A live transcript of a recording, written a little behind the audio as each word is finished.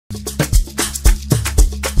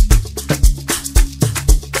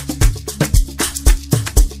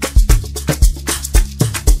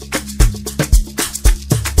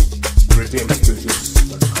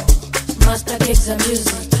the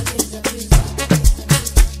music.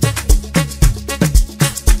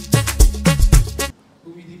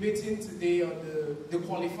 We'll be debating today on the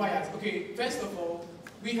qualifiers. Okay, first of all,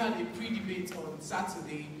 we had a pre-debate on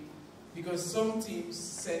Saturday because some teams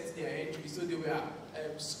set their entry, so they were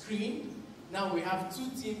screened. Now we have two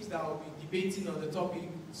teams that will be debating on the topic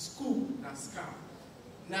school and scam.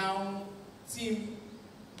 Now, team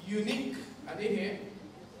Unique, are they here?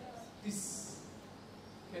 This,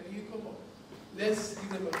 can you come up? Let's give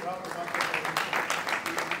them a round of applause.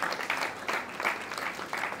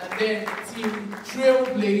 And then team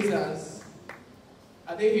Trailblazers,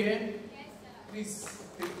 are they here? Yes, sir. Please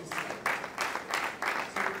take this slide.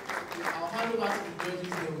 So, I'll hand over to the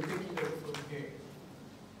judges and we'll take it from here.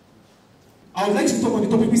 I would like to talk on the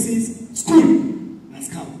topic which says school and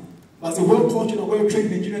scam. As a well-cultured and well-trained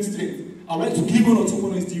Nigerian student, I would like to give one or two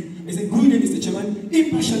honors to you. It's a good name, Mr. Chairman,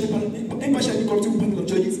 impartially correcting panel of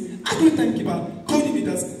judges, accurate timekeeper,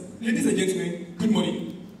 coordinators, ladies and gentlemen, good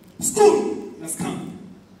morning. School and scam.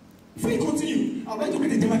 Before you continue, I would like to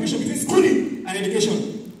make a demarcation between schooling and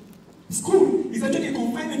education. School is actually a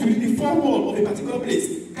confinement within the four walls of a particular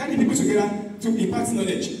place, carrying people together to impart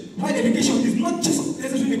knowledge. While education is not just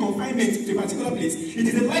necessarily a confinement to a particular place, it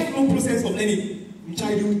is a lifelong process of learning. From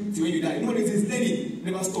childhood to when you die. You know what it is? Learning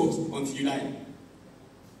never stops until you die.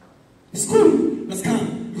 School must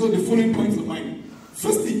come because of the following points of mine.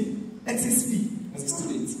 Firstly, excess fee as a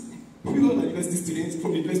student. People are university students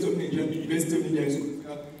from the University of Nigeria, University of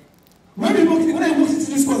Nigeria. When I walked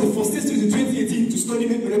into this course, the first student in 2018 to study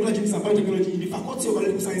molecular genetics and biotechnology in the Faculty of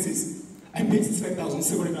Biological Sciences, I paid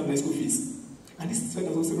 65,700 my school fees. And this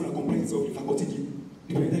 65,700 comprises of the faculty due,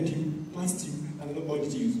 the parental due, class due, and all the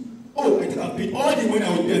dues. Oh, I thought I paid all the money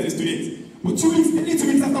I would pay as a student. But 2 weeks, only 2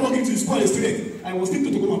 weeks after walking to the school as a student, I was still to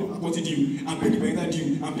come and faculty due, and pay the parental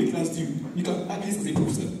due, and pay class due. You can add this as a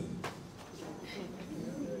professor.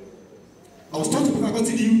 I was taught to pay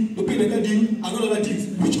faculty due, to pay parental due, and all other dues,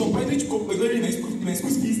 which comprises my school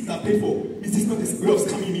fees that I paid for. This is not a way of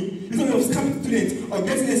scamming me. It's not a way of scamming students or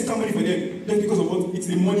getting extra money for them just because of what? It's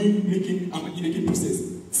the money making and money-making process.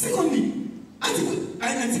 Secondly,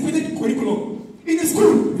 antiquated curriculum. In the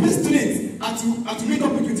school, these students are to meet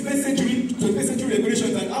up with 21st century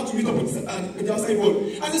regulations and how to meet up with the outside world.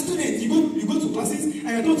 As a student, you go to classes and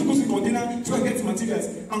you're told to go to the container to get materials.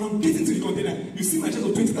 And on getting to the container, you see my charge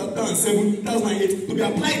of 2007, 2008 to be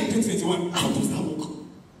applied in 2021. How does that work?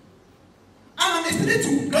 And I'm expected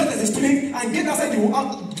to go as a student and get outside to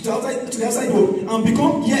the outside world and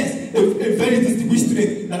become, yes, a very distinguished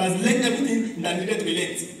student that has learned everything that needed to be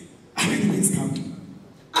learned. I'm being scammed.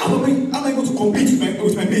 How am I going to compete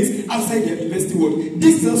with my mates outside the university world?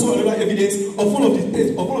 This is also another evidence of all of the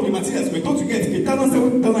tests, of all of the materials we're taught to get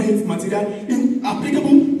 1,007, 1,008 material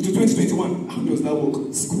applicable to 2021. How does that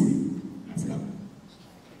work? School.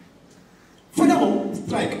 Furthermore,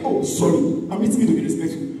 strike. Oh, sorry. I'm meeting me to be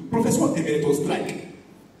respectful. Professor Emeritus strike.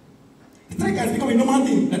 Strike has become a normal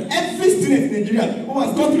thing that every student in Nigeria who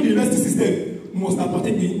has gone through the university system must have had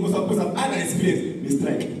an experience with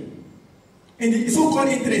strike. In the so-called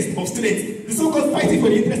interest of students, the so-called fighting for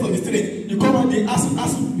the interest of the students, you come and they ask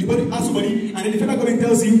somebody, and then the federal government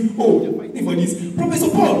tells you, oh, you're fighting for this. Professor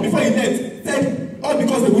Paul, before he left, said, all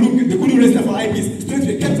because they couldn't raise them for IPs, students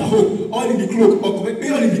were kept at home, all in the cloak of the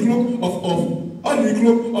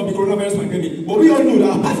coronavirus pandemic. But we all know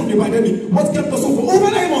that apart from the pandemic, what kept us home for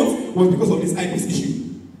over 9 months was because of this IPs issue.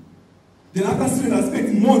 Then after students have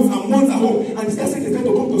spent months and months at home, and the students are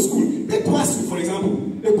to come to school, take KWASU, for example.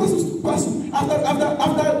 KWASU,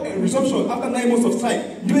 after resumption, after 9 months of strike,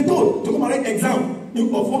 you were told to come and write exam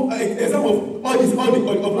of all the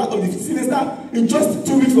semester in just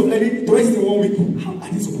 2 weeks of learning to rest in 1 week. How are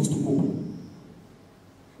they supposed to cope?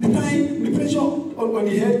 The time, the pressure on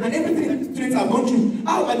the head, and everything that the students have gone through.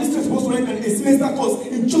 How are these students supposed to write a semester course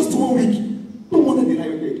in just 1 week? No wonder they lie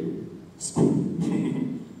with school.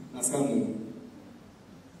 That's scam.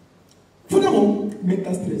 Furthermore,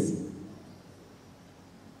 mental stress.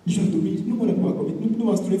 You have to read, no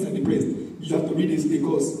more students are depressed. You have to read a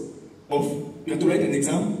course you have to write an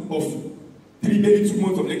exam of maybe 2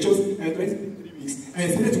 months of lectures, and you have to write 3 weeks. And you're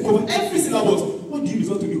expected to cover every syllabus. What do you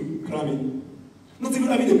resort to do? Cramming. Not even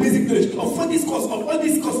having the basic knowledge of all these courses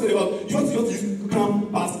about. You have to just use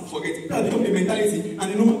cram, pass, forget. That has become the mentality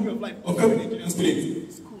and the normal way of life of every Nigerian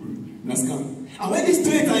student. School. That's scam. And when these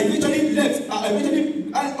students are eventually left,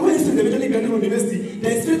 when these students eventually graduate from university,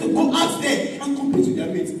 they're expected to go out there and compete with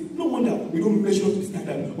their mates. No wonder we don't measure up to the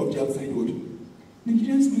standard of the outside world.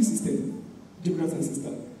 Nigerian school system, dear brothers and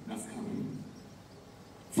sisters, that's scam.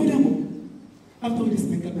 Furthermore, after all this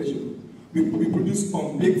mental pressure, we produce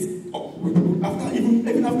unbaked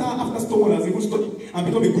even after someone has even studied and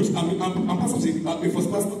become a good and pass up a first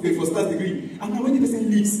class degree, and now when the person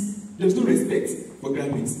leaves, there's no respect for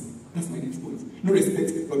graduates. That's my next point. No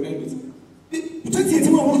respect for graduates.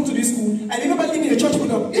 2018 when I walked to this school, I remember living in a church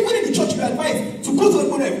program. Even in the church, we advised to go to the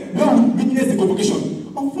program where we witness the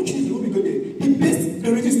convocation. Unfortunately, when we go there, the best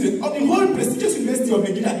graduating student of the whole prestigious University of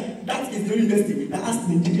Nigeria, that is the university that has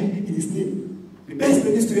Nigeria in its name. The best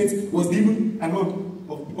graduating student was given an amount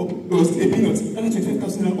was a peanut, either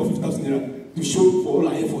 25,000 naira or 50,000 naira, to show for all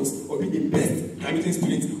our efforts of being the best graduating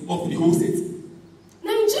student of the whole state.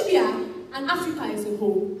 Nigeria and Africa as a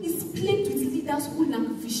whole is plagued with leaders who lack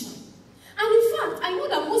vision. And in fact, I know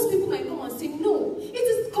that most people might come and say, no, it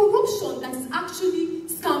is corruption that is actually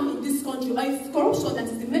scam in this country, or it's corruption that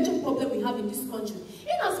is the major problem we have in this country.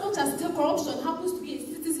 In as much as corruption happens to be a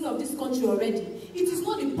citizen of this country already, it is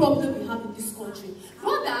not the problem we have in this country.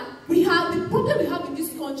 Rather, the problem we have in this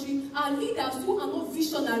country are leaders who are not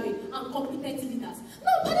visionary and competent leaders.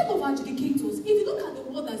 Now, panic of adjudicators, if you look at the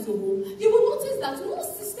world as a whole, you will notice that no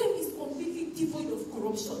system is completely devoid of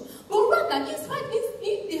corruption. But rather, in spite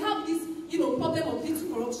they have this problem of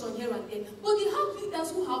little corruption here and there, but they have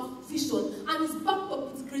leaders who have vision and is backed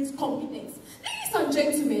up with great competence. Ladies and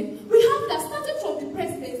gentlemen, we have that starting from the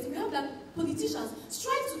presidency, we have that politicians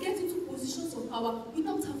strive to get into positions of power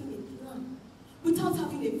without having a plan, without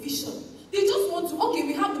having a vision. They just want to, okay,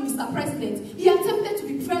 we have the Mr. President. He attempted to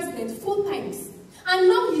be president 4 times, and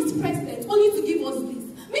now he is president only to give us this.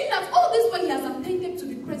 Meaning that all this while he has attempted to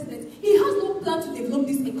be president, he has no plan to develop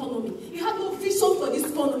this economy. He had no vision for this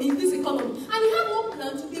economy, and he had no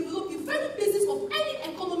plan to develop the very basis of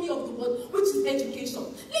any economy of the world, which is education.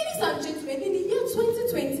 Ladies and gentlemen, in the year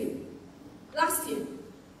 2020, last year,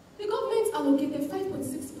 the government allocated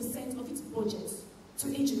 5.6% of its budget to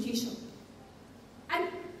education. And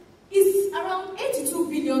it's around 82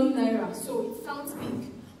 billion naira, so it sounds big.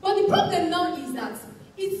 But the problem now is that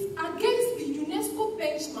it's against the UNESCO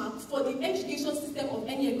benchmark for the education system of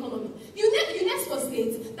any economy. UNESCO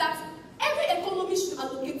states that every economy should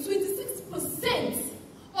allocate 26%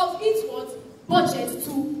 of its budget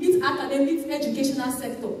to its academic educational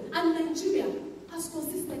sector. And Nigeria has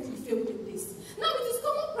consistently failed in this. Now, it is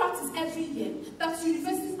common practice every year that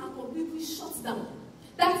universities are completely shut down.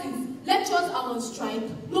 That is, lecturers are on strike,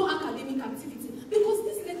 no academic activity, because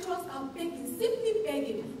these lecturers are begging, simply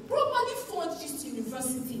begging, properly fund these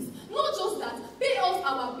universities. Not just that, pay us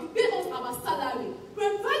our salary,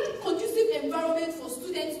 provide conducive environment for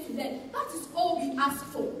students to learn. That is all we ask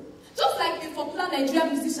for. Just like a popular Nigerian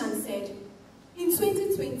musician said, in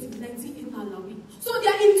 2020, 19 Alawi. So they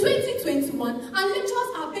are in 2021, and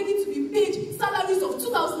lecturers are begging to be paid salaries of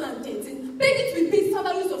 2013, begging to be paid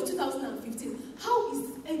salaries of 2015. How is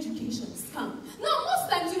education scam? Now, most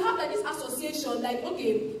times you have like this association, like,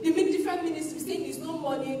 okay, they make different ministries saying there's no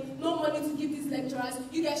money to give these lecturers,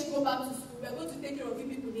 you guys should go back to school, we're going to take care of you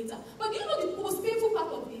people later. But you know the most painful part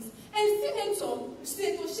of this? And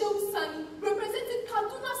Senator Shehu Sani, representing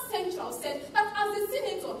Kaduna Central, said that as a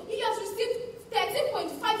senator, he has received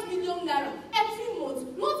 13.5 million naira every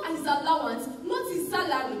month, not as his allowance, not his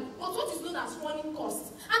salary, but what is known as running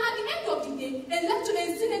costs. And at the end of the day,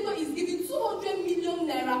 a senator is giving 200 million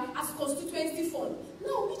naira as constituency fund.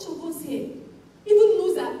 Now, which of us here even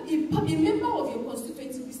knows that a member of your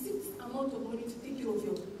constituency receives this amount of money to take care of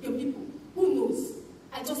your people? Who knows?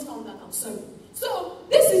 I just found that out, sorry. So,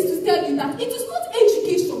 this is to tell you that it is not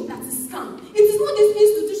education that is scam. It is not this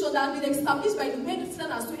institution that has been established by the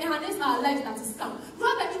Westerners to enhance our lives that is scam.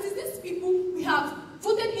 Rather, it is these people we have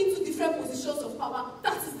voted into different positions of power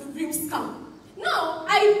that is the real scam. Now,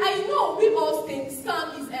 I know we all think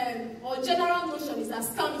scam is, or general notion is that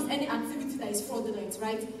scam is any activity that is fraudulent,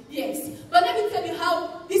 right? Yes. But let me tell you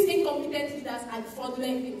how these incompetent leaders are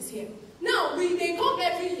fraudulent things here. Now, they come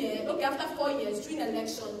every year, okay, after 4 years, during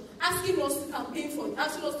election, asking us to campaign for,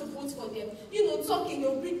 asking us to vote for them. You know, talking,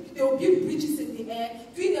 they'll build bridges in the air,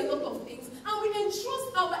 doing a lot of things. And we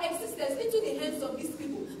entrust our existence into the hands of these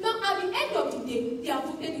people. Now, at the end of the day, they are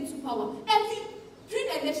voted into power. During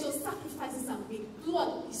election, sacrifices are made,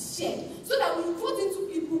 blood is shed, so that we vote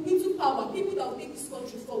into power, people that will take this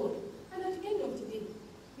country forward. And at the end of the day,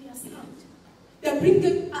 we are scammed. They bring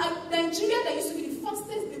Nigeria, that used to be the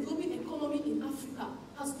fastest developing economy in Africa,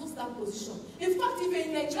 has lost that position. In fact, if you're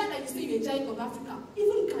in Nigeria and you say you're a giant of Africa,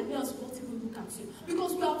 even Ghanaians will not even look at you,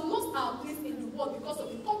 because we have lost our place in the world because of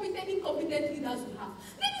the incompetent leaders we have.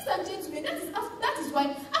 Ladies and gentlemen, that is why,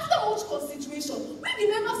 after much consideration, we the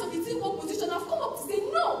members of the team opposition have come up to say,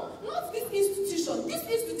 no, not this institution. This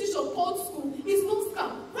institution called school is no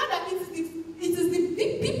scam. Rather, it is the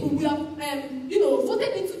big people we have,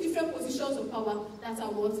 voted into different positions of power that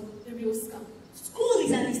are what? The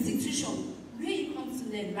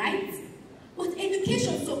But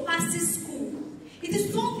education surpasses school. It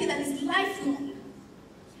is something that is lifelong.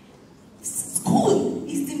 School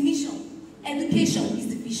is the mission, education is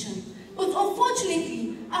the vision. But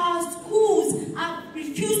unfortunately, our schools have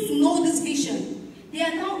refused to know this vision. They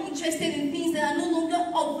are now interested in things that are no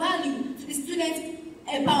longer of value to the students'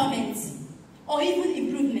 empowerment or even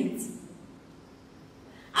improvement.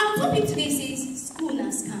 Our topic today says, school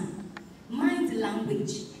na scam. Mind the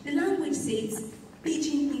language. The language says,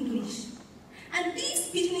 pidgin English. And this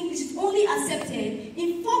pidgin English is only accepted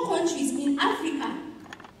in 4 countries in Africa: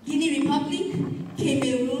 Guinea Republic,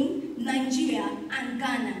 Cameroon, Nigeria, and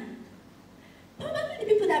Ghana. Probably the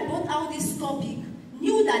people that brought out this topic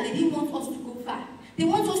knew that they didn't want us to go far. They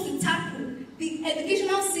want us to tackle the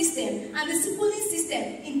educational system and the schooling system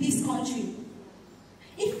in this country.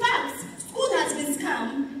 In fact, school has been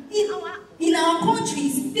scammed in our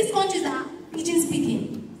countries. These countries are pidgin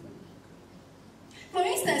speaking. For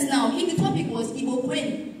instance, now, if the topic was Igbo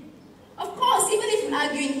brain, of course, even if we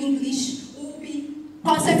argue in English, we will be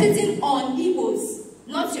concentrating on Igbos,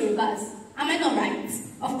 not Yorubas. Am I not right?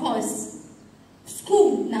 Of course.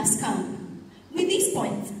 School na scam. With this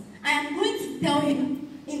point, I am going to tell you,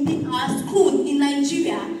 our school in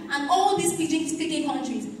Nigeria and all these pidgin-speaking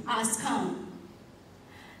countries are scam.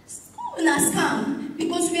 School na scam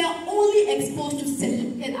because we are only exposed to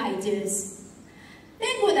selected ideas.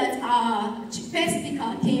 Thank God that our first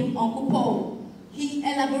speaker came, Uncle Paul. He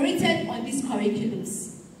elaborated on these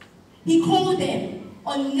curriculums. He called them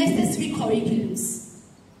unnecessary curriculums.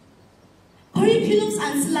 Curriculums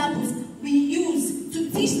and syllabus we use to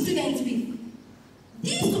teach students with.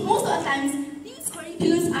 Most of the times, these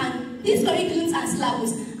curriculums and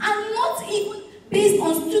syllabus are not even based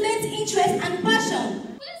on students' interest and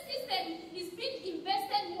passion. This system is being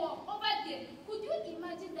invested more over there. Could you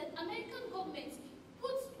imagine that American government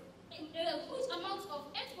puts a huge amount of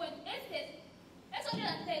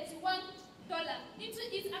 $8.831 into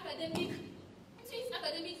its academic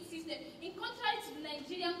system, in contrast to the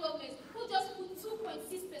Nigerian government, who just put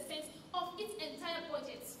 2.6% of its entire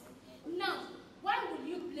budget? Now, why would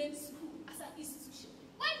you blame school as an institution?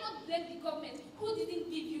 Why not blame the government who didn't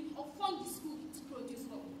give you or fund the school to produce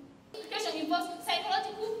more? Education involves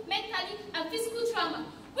psychological, mentally, and physical trauma,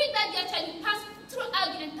 which that your child will pass throughout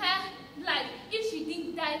the entire life if she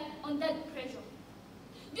didn't die under the pressure.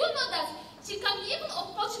 Do you know that she can be even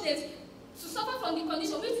unfortunate to suffer from the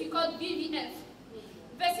condition which we call VVF,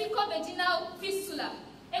 vesico-vaginal fistula,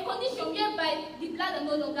 a condition whereby the bladder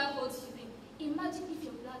no longer holds you in. Imagine if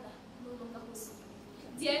your bladder no longer holds you.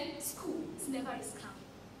 Dear, school is never a scam.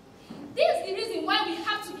 This is the reason why we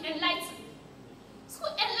have to be enlightened.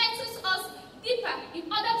 School enlightens us deeper in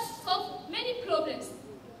order to solve many problems.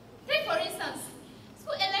 Take for instance,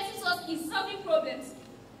 school enlightens us in solving problems.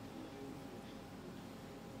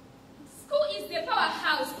 School is the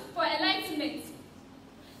powerhouse for enlightenment.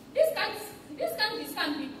 This can't be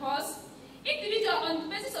scammed because individuals on the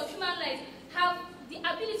basis of human life have the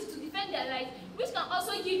ability to defend their life, which can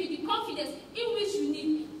also give you the confidence in which you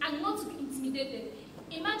need and not to be intimidated.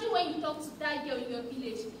 Imagine when you talk to that girl in your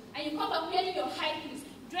village and you come back wearing your high heels,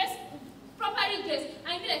 properly dressed,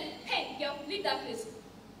 and you be like, hey, girl, leave that place.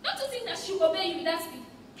 Don't you think that she will obey you with that speed?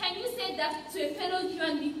 Can you say that to a fellow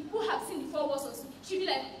human being who has seen the 4 walls of school? She'll be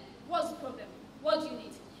like, what's the problem? What do you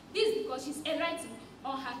need? This is because she's enlightened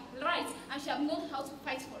on her rights and she has known how to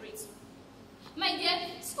fight for it. My dear,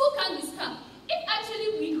 school can't be scammed. If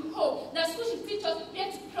actually we hope that school should teach us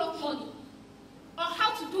where to plug money or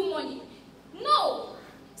how to do money, no.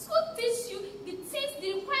 School teaches you the things,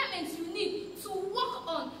 the requirements you need to work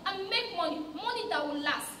on and make money, money that will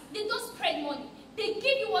last. They don't spread money. They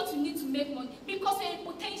give you what you need to make money because you have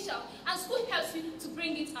potential and school helps you to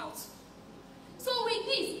bring it out. So with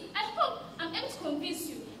this, I hope I'm able to convince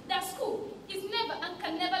you that school is never and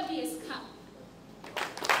can never be a scam.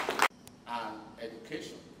 And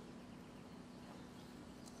education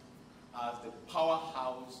as the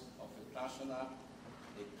powerhouse of the national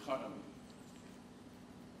economy.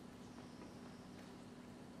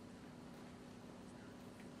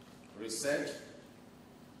 Research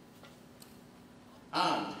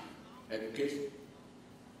and education.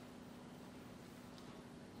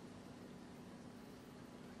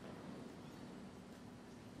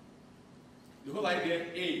 The whole idea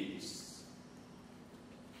is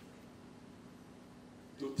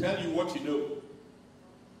to tell you what you know,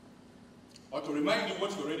 or to remind you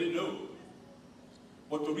what you already know,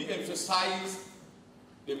 but to re-emphasize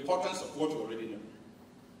the importance of what you already know.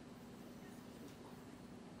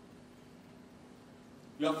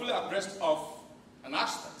 You are fully abreast of an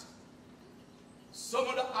aspect. Some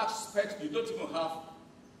other aspect you don't even have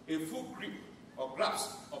a full grip or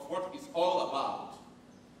grasp of what it's all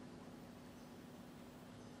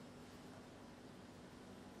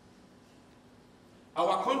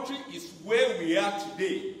country is where we are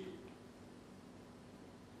today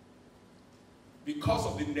because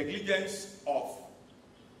of the negligence of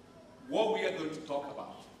what we are going to talk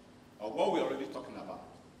about, or what we're already talking about.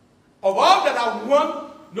 Of all that have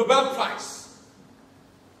won Nobel Prize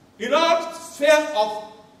in all spheres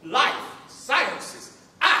of life, sciences,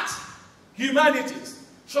 art, humanities,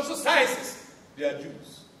 social sciences, they are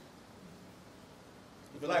Jews.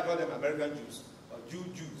 If you like, call them American Jews or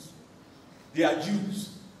Jews. They are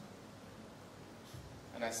Jews.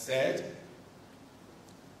 And I said,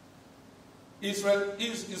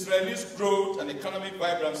 Israel's growth and economic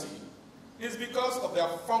vibrancy is because of their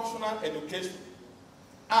functional education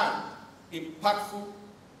and impactful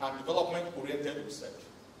and development-oriented research.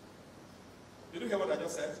 Did you hear what I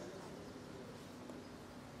just said?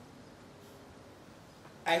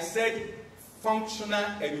 I said functional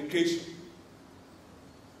education.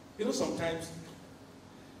 You know, sometimes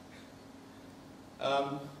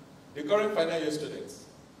the current final year students,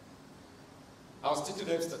 I was teaching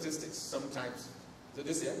them statistics sometimes. So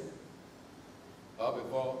this year, or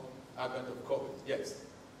before advent of COVID, yes.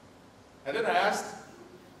 And then I asked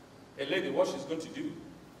a lady what she's going to do.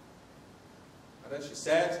 And then she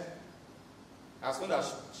said, as soon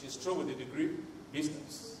as she's through with the degree,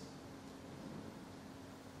 business.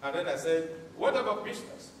 And then I said, what about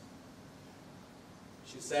business?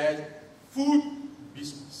 She said, food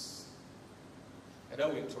business. And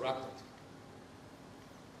then we interacted.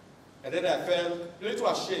 And then I felt a little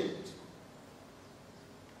ashamed.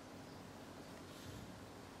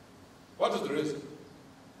 What is the reason?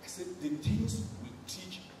 I said, the things we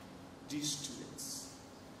teach these students,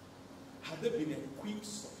 have they been equipped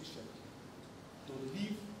sufficiently to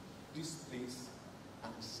leave this place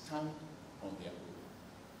and stand on their own?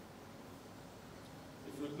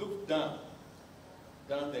 If you look down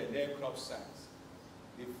there in aircraft science,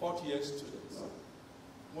 the fourth-year students,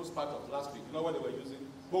 most part of last week, you know what they were using?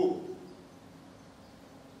 Bow.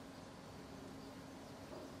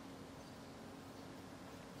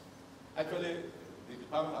 Actually, the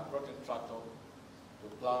department had brought in tractor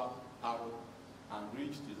to plow, harrow, and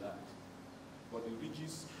ridge the land. But the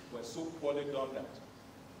ridges were so poorly done that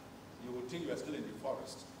you would think you were still in the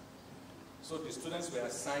forest. So the students were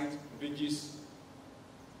assigned ridges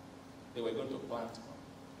they were going to plant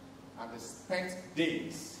on. And they spent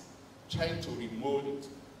days trying to remold it.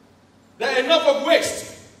 There are enough of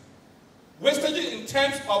waste. Wastage in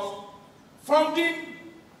terms of funding,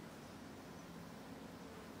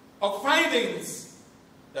 of findings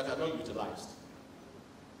that are not utilized.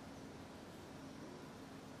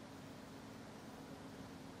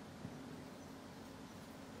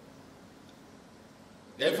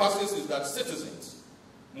 The emphasis is that citizens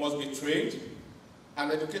must be trained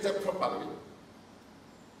and educated properly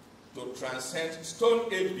to transcend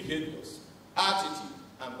Stone Age behaviors, attitude,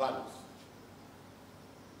 and values.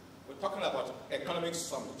 We're talking about economic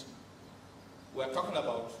summit. We're talking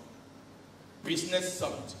about business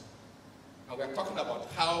summit. And we're talking about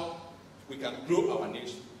how we can grow our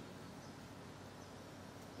nation.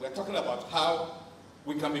 We're talking about how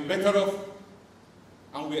we can be better off.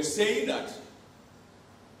 And we're saying that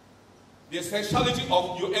the essentiality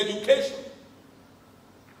of your education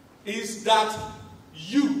is that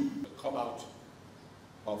you come out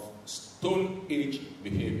of Stone Age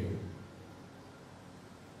behavior.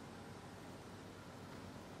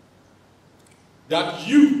 That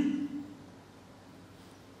you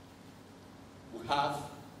will have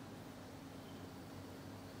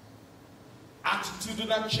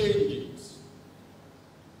attitudinal changes.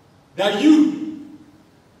 That your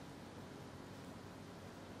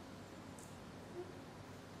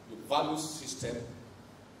value system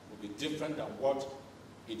will be different than what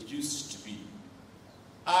it used to be.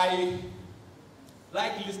 I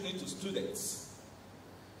like listening to students.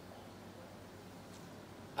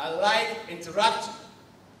 I like interacting.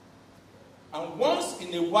 And once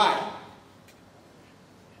in a while,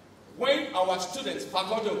 when our students,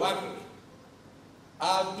 faculty of agri,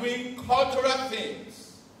 are doing cultural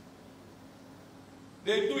things,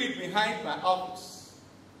 they do it behind my office.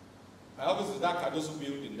 My office is that Cardoso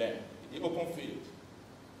building there, in the open field.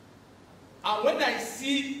 And when I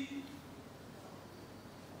see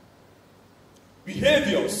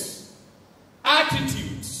behaviors,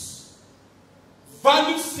 attitudes,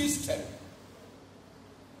 value system,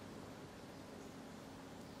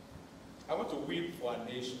 I want to weep for a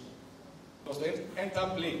nation. It was the enter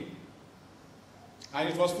plane, and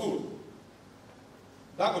it was full.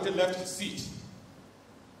 Dangote left his seat,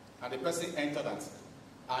 and the person entered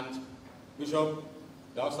and Bishop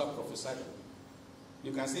Dausa prophesied.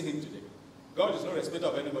 You can see him today. God is no respecter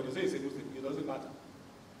of anybody. Say he's a Muslim, it doesn't matter.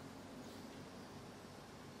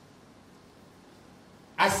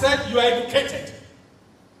 I said you are educated.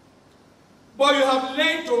 But you have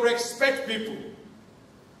learned to respect people.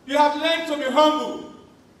 You have learned to be humble.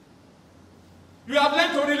 You have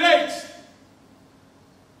learned to relate.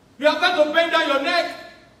 You have learned to bend down your neck.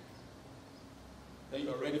 Then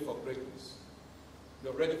you are ready for greatness.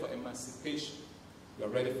 You are ready for emancipation. You are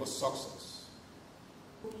ready for success.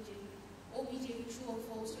 OBJ, true or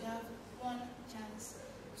false? You have one chance,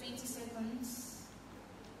 20 seconds.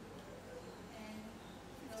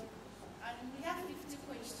 And we have 50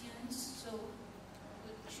 questions, so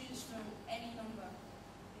we'll choose from any number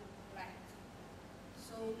you like.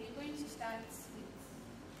 So we're going to start with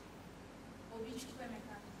Obi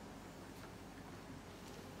Chukwemeka.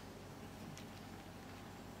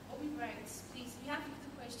 Obi Bright, please, we have 50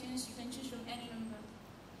 questions, you can choose from any number.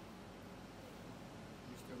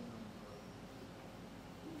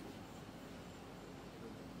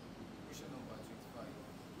 Question number 25.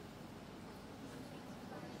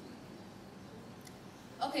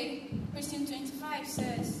 Okay, question 25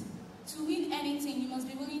 says, to win anything, you must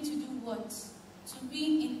be willing to do what? To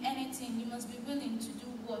win in anything, you must be willing to do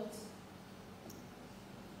what?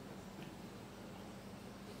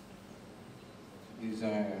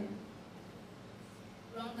 Desire.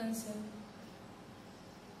 Wrong answer.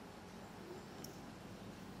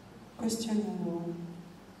 Question number 1.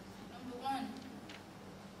 Number 1.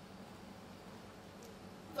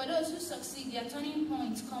 For those who succeed, their turning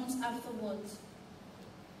point comes afterwards.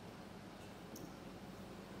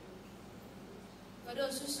 For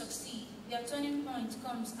those who succeed, their turning point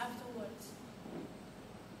comes afterwards.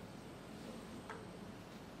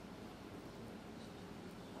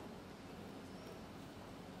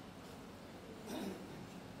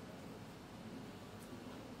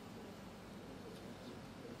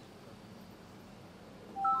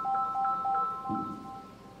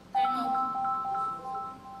 Time up.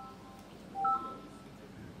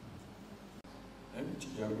 Let me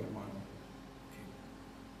check out one.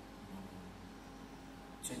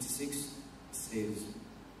 26 says,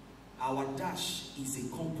 our dash is a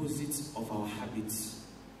composite of our habits.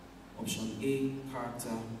 Option A,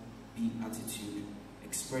 character. B, attitude.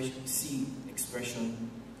 C,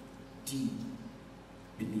 expression. D,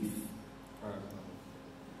 belief. Correct.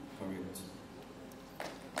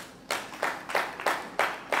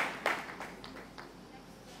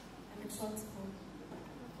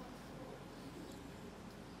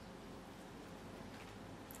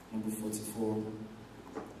 Number 44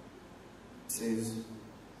 says,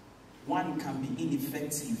 one can be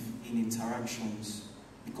ineffective in interactions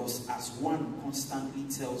because as one constantly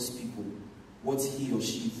tells people what he or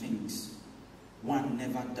she thinks, one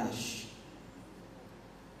never dash.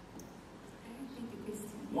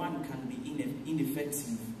 One can be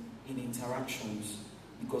ineffective in interactions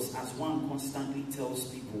because as one constantly tells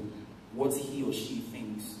people what he or she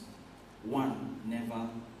thinks, one never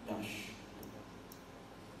dash.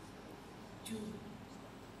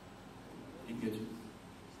 Good.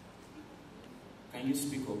 Can you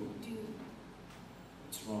speak up?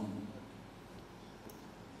 It's wrong.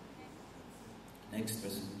 Next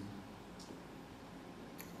person.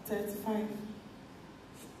 35.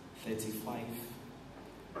 35.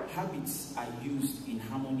 Habits are used in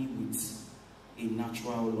harmony with a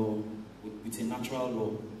natural law,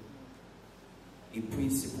 a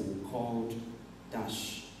principle called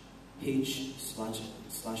dash H/HC.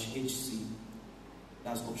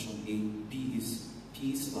 That's option A. B is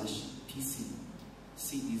P/PC.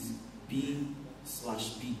 C is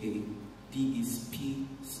B/BA. D is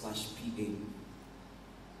P/PA.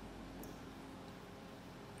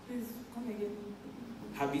 Please come again.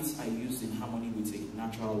 Habits are used in harmony with a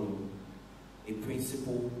natural law, a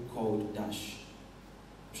principle called dash.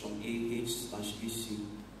 Option A, H/HC.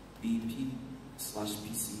 B,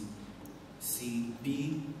 P/PC. C,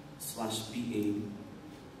 B/BA.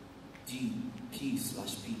 D,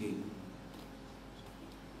 P/PA.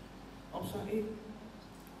 Option A.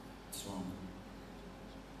 It's wrong.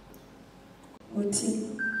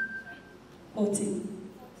 14.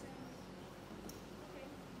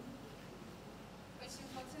 Question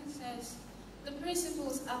 14 says, the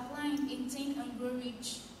principles applying in Think and Grow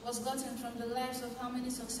Rich was gotten from the lives of how many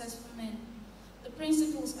successful men? The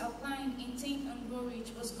principles applying in Think and Grow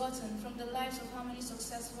Rich was gotten from the lives of how many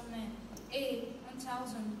successful men? A,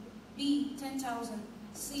 1,000. B, 10,000.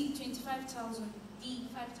 C, 25,000. D,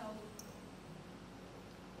 5,000.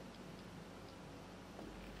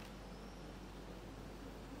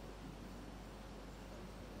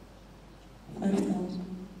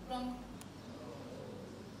 Wrong.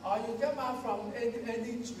 You came out from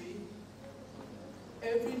any tree.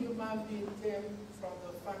 Every human being came from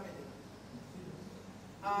the family.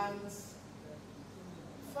 And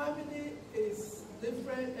family is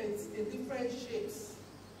different, it's in different shapes.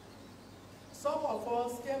 Some of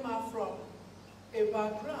us came out from a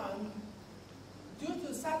background due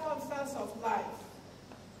to circumstance of life.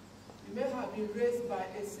 You may have been raised by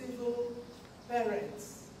a single parent,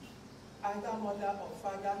 either mother or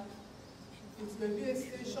father. It may be a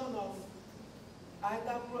situation of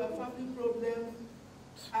either a family problem,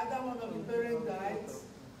 either one of the parents died,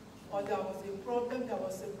 or there was a problem, there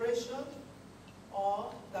was separation,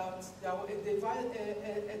 or that there was a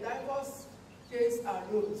divorce case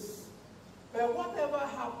arose. But whatever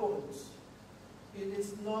happened, it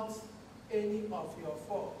is not any of your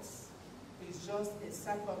faults. It's just a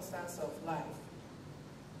circumstance of life.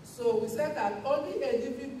 So we said that only a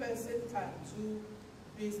living person can do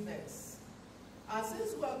business. And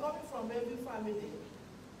since we are coming from every family,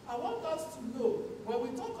 I want us to know, when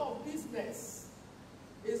we talk of business,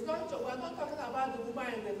 it's not, we're not talking about the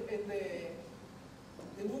woman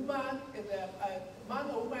man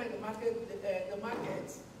or woman in the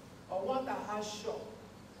market, or what a has shop.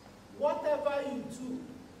 Whatever you do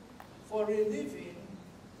for a living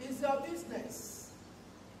is your business.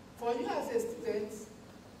 For you as a student,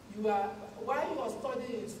 while you are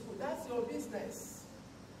studying in school, that's your business.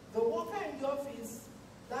 The worker in the office,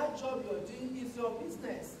 that job you're doing is your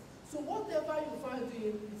business. So whatever you find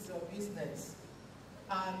doing is your business.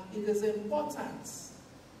 And it is important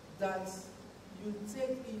that you take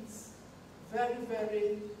it very,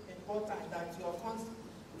 very important that you are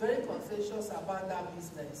very conscientious about that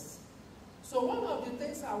business. So one of the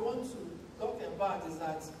things I want to talk about is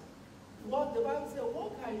that what the Bible says,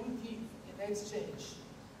 what can you give in exchange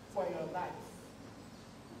for your life?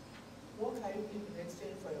 What can you give in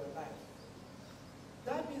exchange for your life?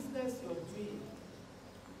 That business you're doing,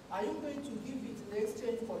 are you going to give it in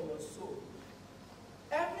exchange for your soul?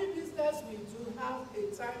 Every business we do have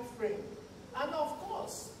a time frame. And of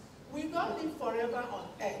course, we don't live forever on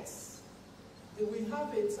earth. We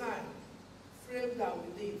have a time frame that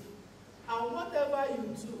we live. And whatever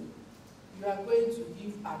you do, you are going to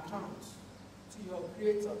give account to your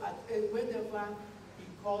Creator whenever He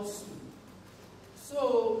calls you.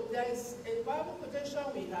 So there is a Bible quotation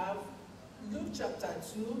we have, Luke chapter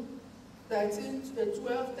 2,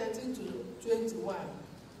 12, 13 to 21.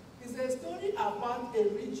 It's a story about a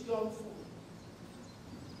rich young fool.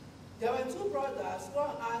 There were two brothers.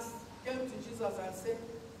 One came to Jesus and said,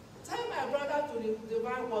 "Tell my brother to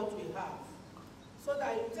divide what we have, so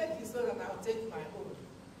that you take his own and I'll take my own."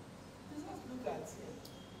 Jesus looked at him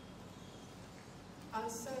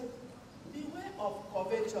and said, "Beware of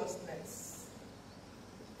covetousness,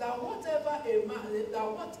 that what a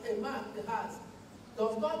man has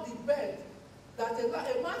does not depend, that a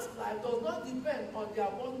man's life does not depend on the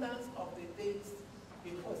abundance of the things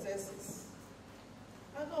he possesses."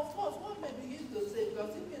 And of course, one may begin to say,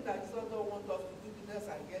 does it mean that Jesus don't want us to do business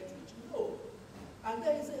and get rich? No. And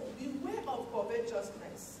then he said, beware of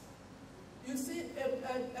covetousness. You see, a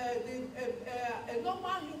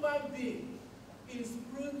normal human being is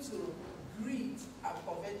prone to greed and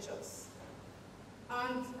covetous.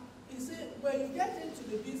 And you see, when you get into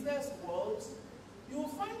the business world, you will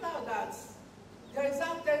find out that there is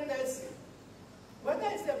a tendency, whether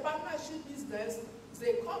it's a partnership business, it's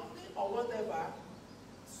a company or whatever,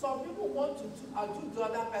 some people want to do the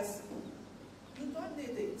other person. You don't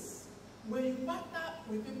need it. When you partner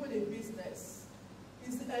with people in business,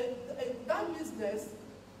 that business,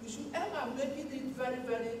 you should aim at making it very,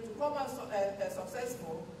 very, to come out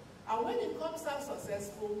successful. And when it comes out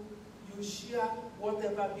successful, you share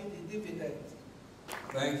whatever be the dividend.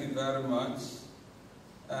 Thank you very much.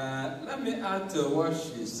 Let me add to what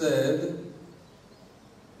she said.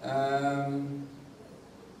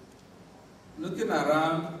 Looking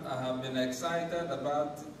around, I have been excited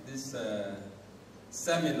about this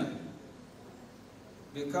seminar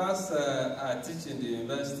because I teach in the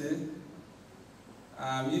university.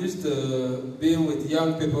 I'm used to being with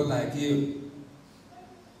young people like you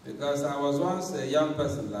because I was once a young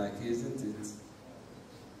person like you, isn't it?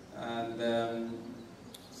 And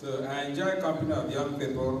so I enjoy company of young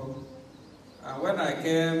people. And when I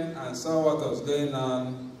came and saw what was going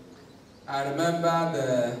on, I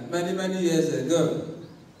remembered many, many years ago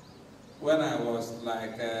when I was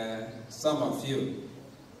like some of you.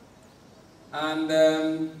 And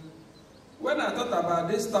when I thought about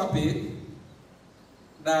this topic,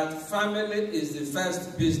 that family is the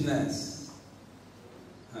first business,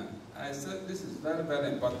 I said this is very,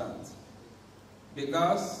 very important.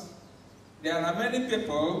 Because there are many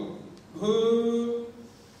people who,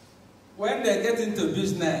 when they get into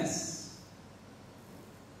business,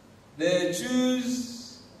 they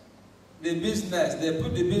choose the business, they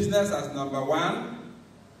put the business as number one,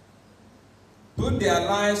 put their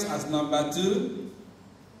lives as number 2,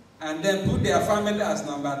 and then put their family as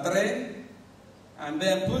number 3, and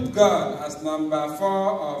then put God as number 4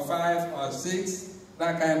 or 5 or 6,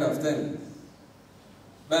 that kind of thing.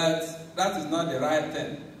 But that is not the right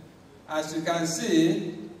thing. As you can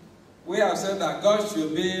see, we have said that God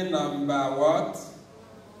should be number what?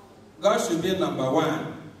 God should be number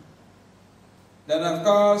 1. Then of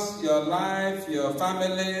course, your life, your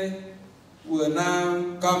family will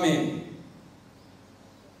now come in.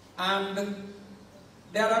 And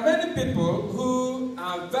there are many people who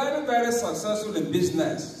are very, very successful in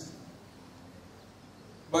business,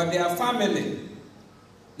 but their family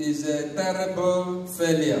is a terrible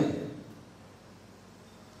failure.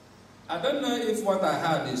 I don't know if what I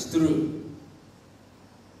heard is true.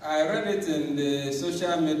 I read it in the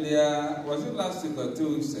social media, was it last week or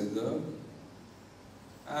 2 weeks ago?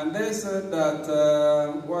 And they said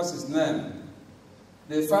that, what's his name?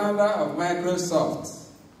 The founder of Microsoft,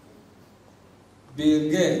 Bill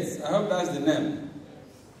Gates, I hope that's the name.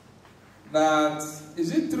 That,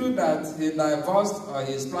 is it true that he divorced or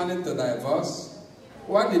he's planning to divorce?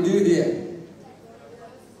 What did you hear?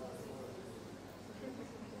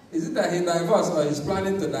 Is it that he divorced or he's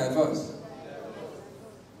planning to divorce?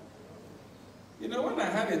 You know, when I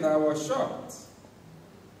heard it, I was shocked.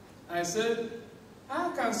 I said, how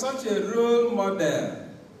can such a role model?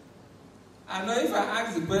 I know if I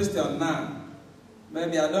ask the question now,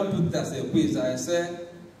 maybe I don't put it as a quiz. I say,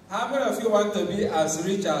 how many of you want to be as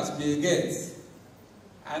rich as Bill Gates?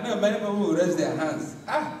 I know many people will raise their hands.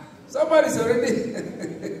 Ah, somebody's already.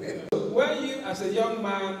 When you, as a young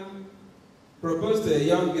man, propose to a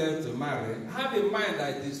young girl to marry, have in mind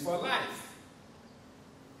that it is for life.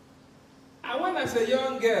 And when as a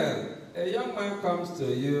young girl, a young man comes to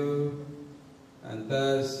you and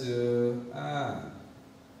tells you,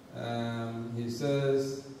 he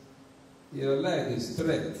says, your leg is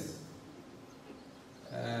straight,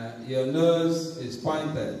 your nose is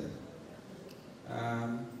pointed.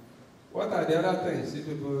 What are the other things you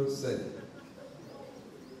people say?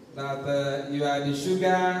 That you are the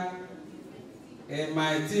sugar in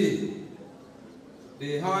my tea,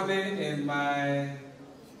 the honey in my,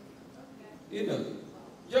 you know,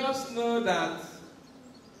 just know that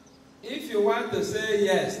if you want to say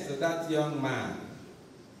yes to that young man,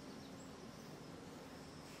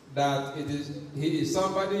 that he is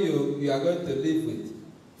somebody you are going to live with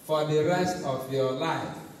for the rest of your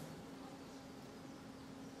life.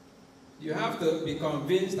 You have to be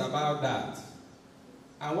convinced about that.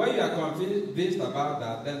 And when you are convinced about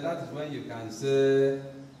that, then that is when you can say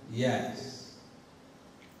yes.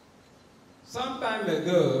 Some time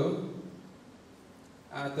ago,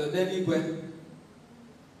 at the Enibe,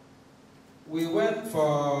 we went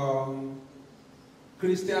for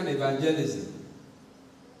Christian evangelism.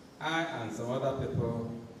 I and some other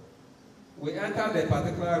people, we entered a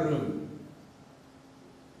particular room.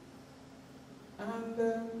 And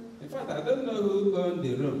in fact, I don't know who owned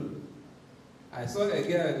the room. I saw a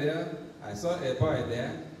girl there, I saw a boy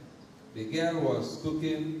there. The girl was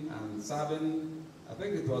cooking and serving, I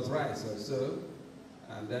think it was rice or so.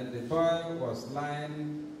 And then the boy was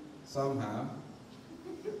lying somehow.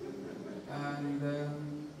 And,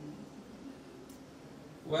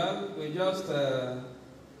 well, we just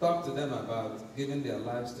talked to them about giving their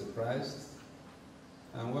lives to Christ.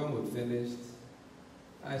 And when we finished,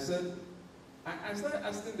 I said, I started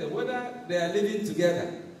asking them whether they are living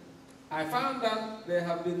together. I found that they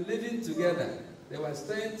have been living together. They were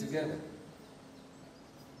staying together,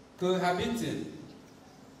 cohabiting.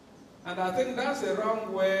 And I think that's a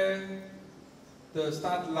wrong way to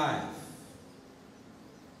start life.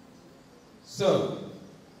 So,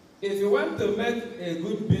 if you want to make a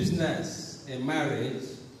good business in marriage,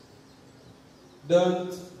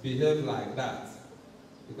 don't behave like that.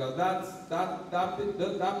 Because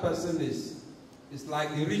that person is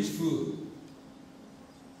like the rich fool.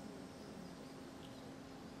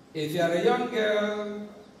 If you are a young girl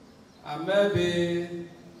and maybe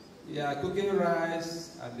you are cooking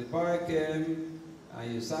rice and the boy came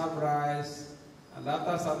and you serve rice, and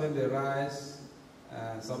after serving the rice,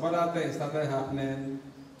 some other things started happening,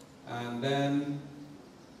 and then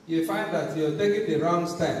you find that you're taking the wrong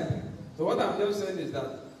step. So what I'm just saying is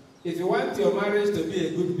that if you want your marriage to be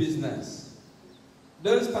a good business,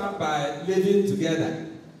 don't start by living together.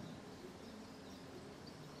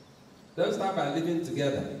 Don't start by living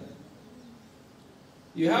together.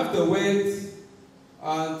 You have to wait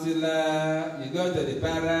until you go to the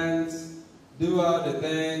parents, do all the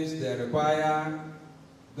things they require,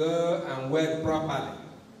 go and wed properly.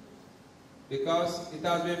 Because it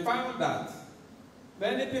has been found that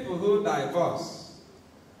many people who divorce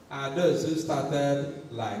are those who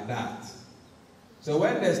started like that. So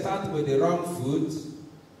when they start with the wrong foot,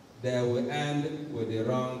 they will end with the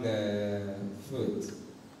wrong foot.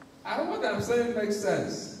 I hope what I'm saying makes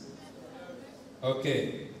sense.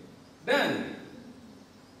 Okay. Then,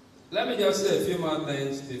 let me just say a few more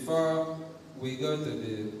things before we go to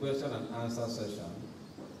the question and answer session.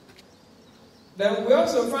 Then we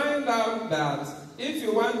also find out that if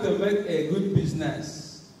you want to make a good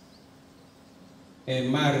business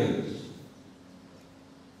in marriage,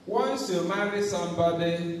 once you marry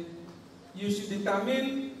somebody, you should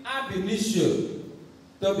determine ab initio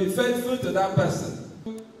to be faithful to that person.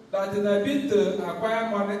 That in a bid to acquire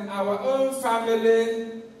money, our own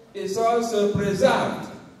family is also preserved.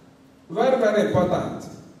 Very, very important.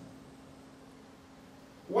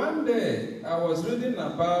 One day, I was reading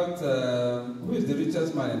about who is the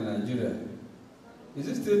richest man in Nigeria. Is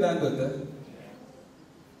it still Dangote?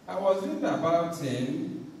 I was reading about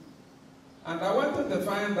him, and I wanted to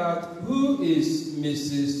find out who is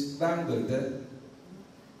Mrs. Dangote.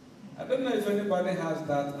 I don't know if anybody has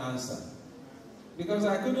that answer, because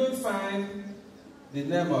I couldn't find the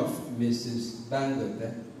name of Mrs.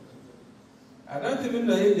 Dangote. I don't even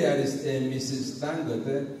know if there is a Mrs.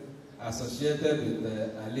 Dangote associated with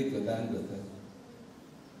Aliko Dangote.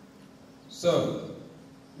 So,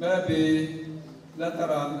 maybe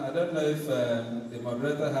later on, I don't know if the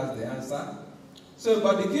moderator has the answer. So,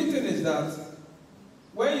 but the key thing is that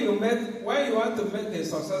when you want to make a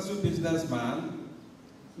successful businessman,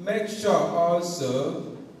 make sure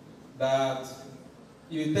also that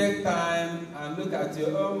you take time and look at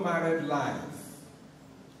your own married life.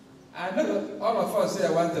 I know all of us say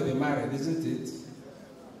I want to be married, isn't it?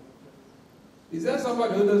 Is there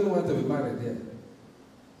somebody who doesn't want to be married here?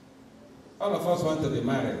 All of us want to be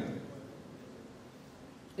married.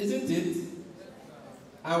 Isn't it?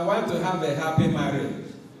 I want to have a happy marriage.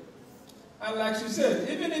 And like she said,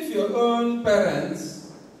 even if your own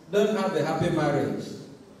parents don't have a happy marriage,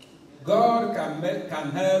 God can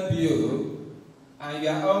help you and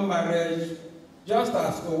your own marriage, just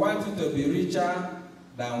as we want you to be richer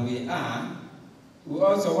than we are. We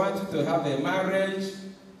also want you to have a marriage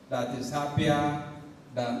that is happier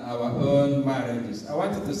than our own marriages. I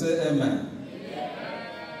want you to say amen.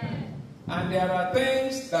 Amen. And there are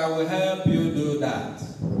things that will help you do that.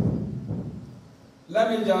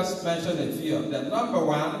 Let me just mention a few of them. Number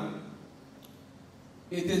one,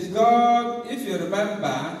 it is God, if you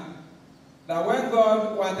remember, that when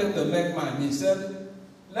God wanted to make man, he said,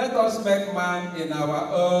 let us make man in our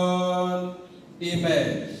own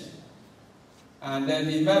image. And then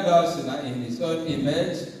he made us in his own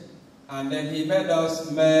image. And then he made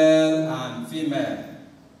us male and female.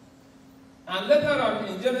 And later on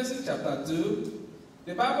in Genesis chapter 2,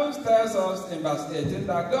 the Bible tells us in verse 18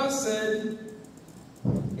 that God said,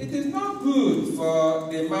 it is not good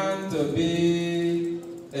for the man to be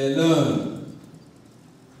alone.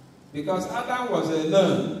 Because Adam was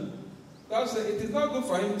alone. God said it is not good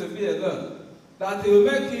for him to be alone. That he will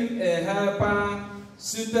make him a helper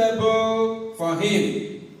suitable for him.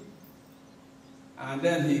 And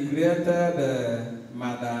then he created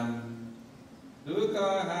Madam, do we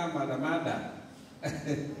call her Madam Ada?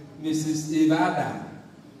 Mrs. Ivada.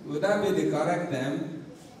 Would that be the correct name?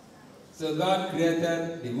 So God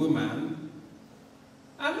created the woman.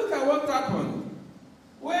 And look at what happened.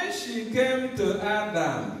 When she came to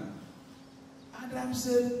Adam, Adam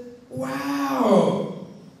said, wow,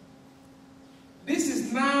 this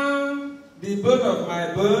is now the bone of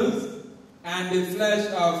my bones and the flesh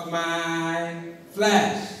of my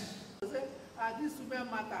flesh. This woman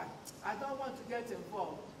matter, I don't want to get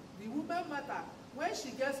involved. The woman matter, when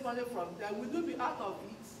she gets money from them, will you be out of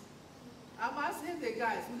it? I'm asking the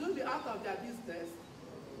guys, will you be out of their business?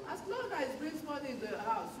 As long as it brings money in the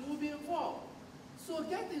house, you will be involved. So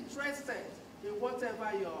get interested in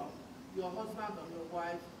whatever your husband or your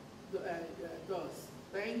wife does.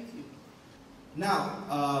 Thank you.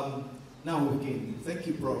 Now we begin. Thank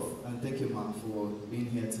you, Prof, and thank you, Ma, for being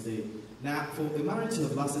here today. Now, for a marriage to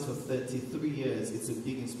have lasted for 33 years, it's a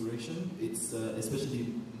big inspiration. It's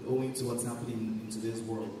especially owing to what's happening in today's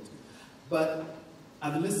world. But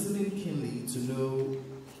I've been listening keenly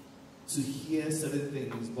to hear certain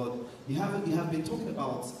things. But you have been talking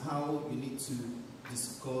about how you need to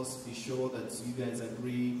discuss, be sure that you guys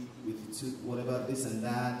agree with whatever this and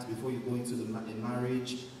that before you go into a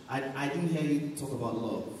marriage. I didn't hear you talk about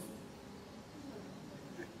love.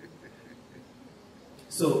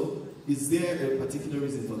 So, is there a particular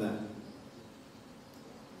reason for that?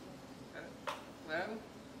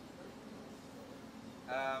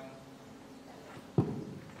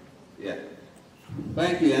 Yeah.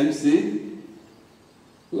 Thank you, MC.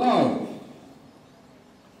 Love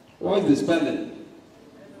What's the spelling?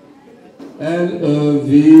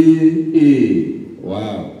 L-O-V-E.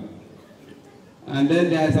 Wow. And then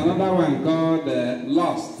there's another one called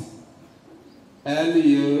Lust.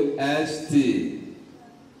 L-U-S-T.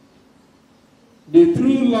 The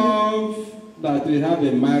true love that we have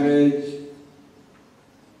in marriage,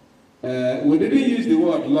 we didn't use the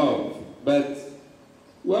word love, but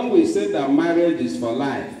when we said that marriage is for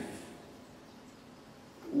life,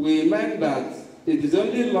 we meant that it is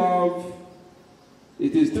only love,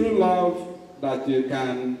 it is true love that you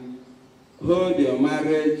can hold your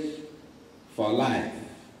marriage for life.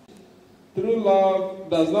 True love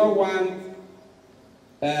does not want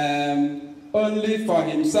only for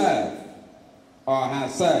himself or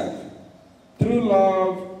herself. True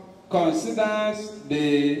love considers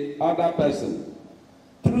the other person.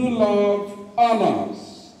 True love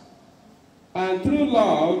honors. And true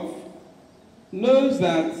love knows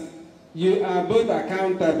that you are both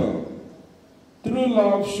accountable. True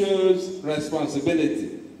love shows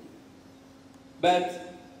responsibility.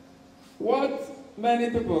 But what many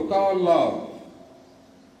people call love,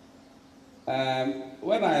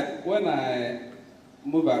 when I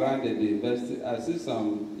move around in the university, I see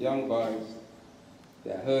some young boys,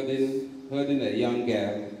 they are holding a young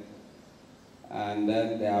girl, and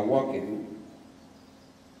then they are walking.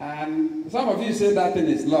 And some of you say that thing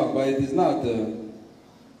is love, but it is not.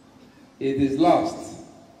 It is lust.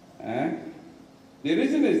 The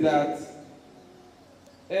reason is that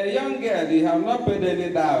a young girl, you have not paid any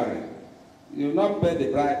dowry. You have not paid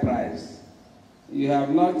the bride price. You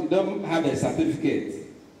don't have a certificate.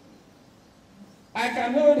 I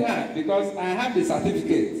can hold her because I have the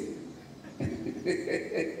certificate.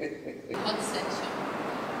 Hot section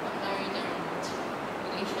of marriage and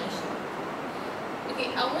relationship.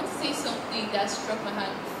 Okay, I want to say something that struck my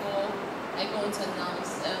heart before I go on to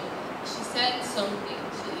announce. She said something.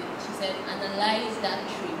 She said, analyze that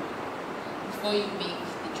trip before you make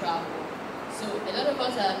the travel. So a lot of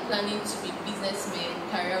us are planning to be businessmen,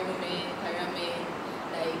 career women, career men,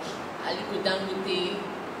 like Aliko Dangote,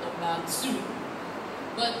 #2.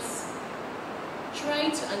 But try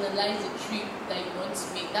to analyze the trip that you want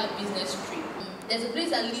to make, that business trip. There's a place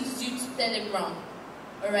that leads you to Telegram,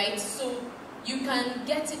 alright? So you can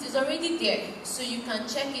get it, it's already there. So you can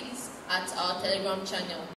check it at our Telegram channel.